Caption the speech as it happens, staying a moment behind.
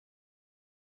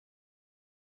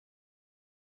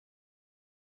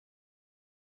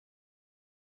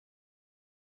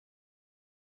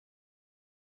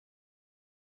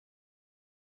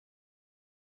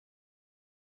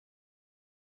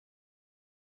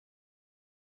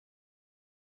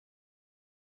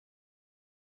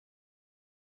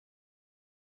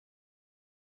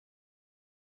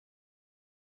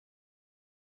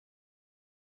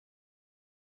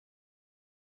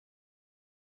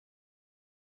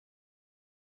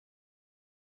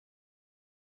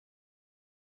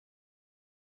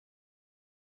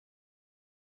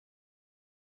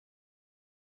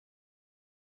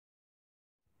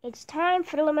It's time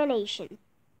for elimination.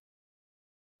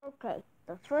 Okay,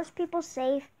 the first people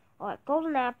safe are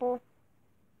Golden Apple,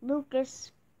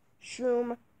 Lucas,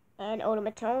 Shroom, and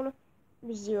Automaton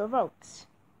with 0 votes.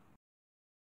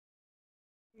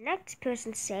 Next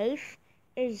person safe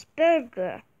is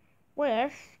Burger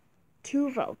with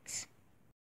 2 votes.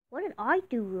 What did I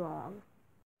do wrong?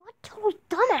 What total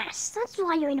dumbass? That's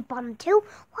why you're in the bottom 2.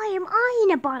 Why am I in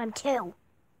the bottom 2?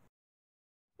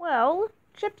 Well,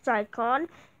 Chips Icon,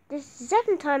 this is the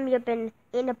 2nd time you've been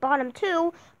in the bottom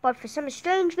 2, but for some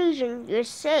strange reason, you're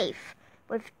safe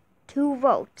with 2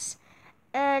 votes.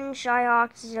 And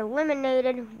Shyhawks is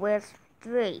eliminated with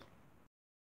 3.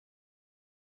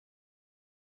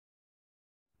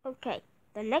 Okay,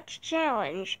 the next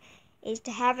challenge is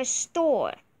to have a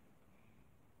store.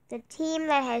 The team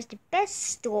that has the best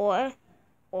store,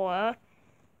 or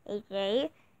aka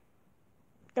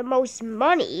the most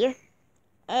money,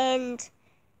 and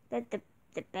the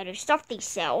better stuff they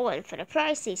sell, and for the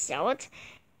price they sell it,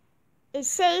 is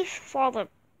safe for the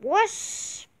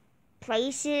worst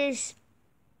places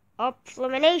of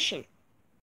elimination.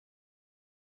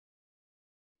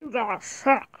 You gotta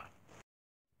suck.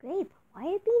 Grape, why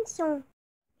are you being so...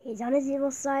 He's on his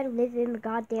evil side, living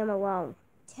goddamn alone.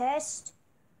 Test?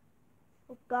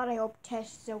 Oh God, I hope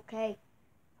Test is okay.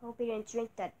 Hope he didn't drink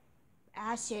that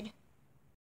acid.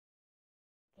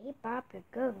 Hey, Bopper,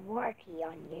 good work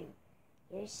on you.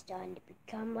 You're starting to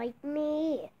become like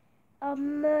me, a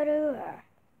murderer.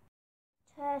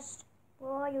 Test,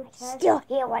 where are you, Test? Still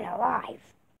here when alive.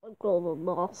 I call the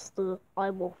master. I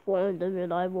will find him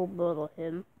and I will murder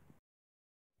him.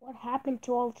 What happened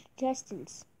to all the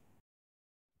contestants?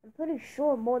 I'm pretty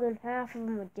sure more than half of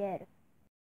them are dead.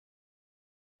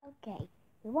 Okay,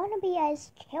 we want to be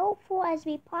as careful as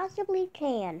we possibly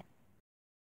can.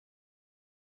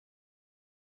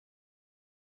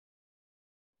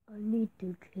 I need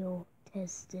to kill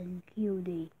Test and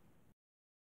Cutie.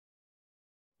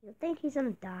 You think he's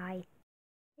gonna die?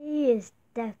 He is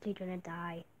definitely gonna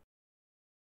die.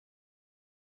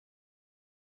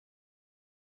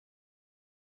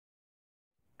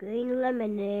 Green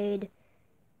lemonade,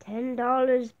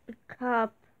 $10 per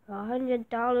cup,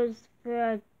 $100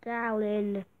 for a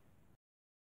gallon.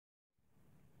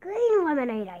 Green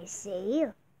lemonade, I see.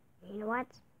 You know what?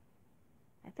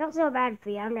 I feel so bad for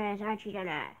you, I'm actually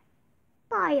gonna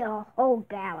buy a whole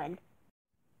gallon.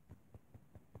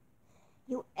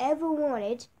 You ever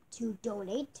wanted to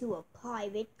donate to a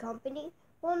private company?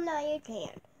 Well, now you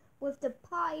can. With the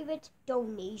Private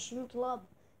Donation Club,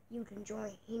 you can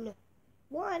join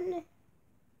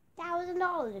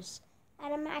 $1,000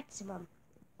 at a maximum.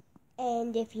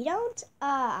 And if you don't,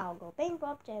 I'll go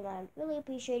bankrupt, and I'd really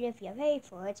appreciate it if you pay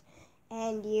for it.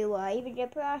 And you even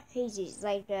get prizes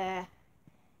like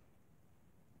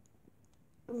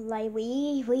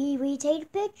we take a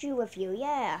picture with you,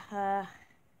 yeah.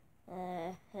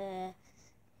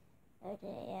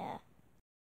 Okay, yeah.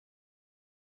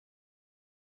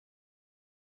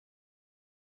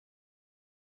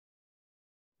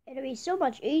 It'd be so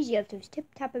much easier if those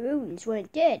tip-taparoons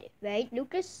weren't dead, right,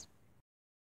 Lucas?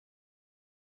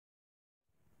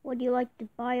 Would you like to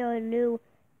buy a new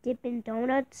Dippin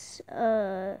donuts?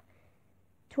 $12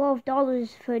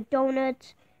 for a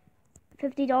donut,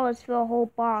 $50 for a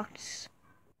whole box.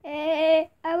 I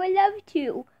would love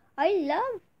to. I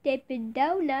love Dippin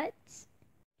donuts.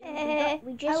 I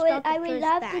would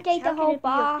love to take the whole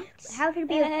box. How can it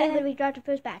be a thing when we got the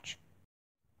first batch?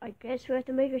 I guess we have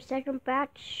to make a second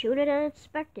batch sooner than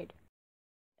expected.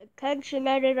 Attention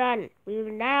everyone, we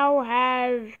now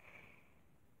have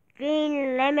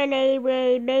green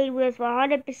lemonade made with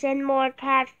 100% more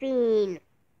caffeine.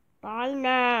 Buy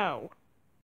now.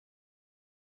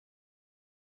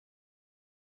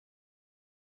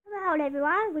 Come on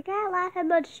everyone, we gotta laugh at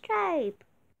much stripe.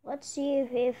 Let's see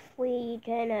if we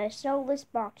can sell this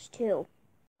box too.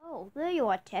 Oh, there you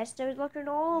are, Test. I was looking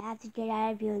all over. You have to get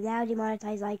out of your now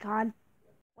demonetized icon.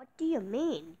 What do you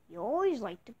mean? You always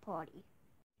like to party.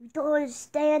 You don't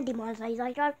understand, demonetized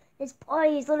icon. This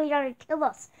party is literally gonna kill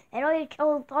us. And I'm gonna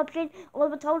kill Pumpkin,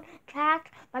 Overtone,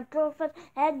 Cat, my girlfriend,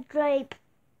 and Grape.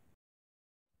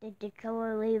 Did the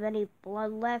killer leave any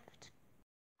blood left?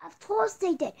 Of course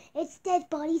they did. It's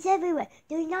dead bodies everywhere.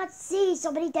 Do you not see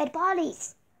so many dead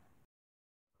bodies?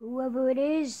 Whoever it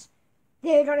is,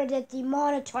 they're gonna get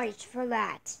demonetized for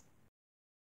that.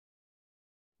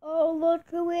 Oh, look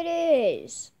who it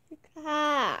is. The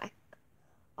cat.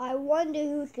 I wonder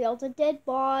who killed the dead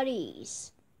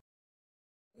bodies.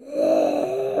 Let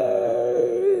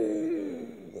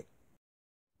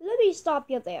me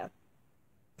stop you there.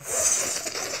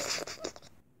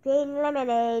 green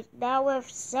lemonade, now with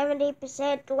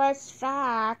 70% less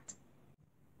fat.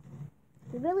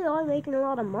 You really are making a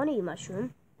lot of money,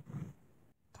 Mushroom.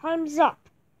 Time's up.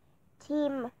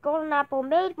 Team Golden Apple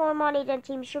made more money than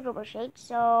Team Sugar Shake,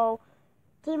 so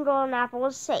Team Golden Apple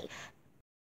is safe.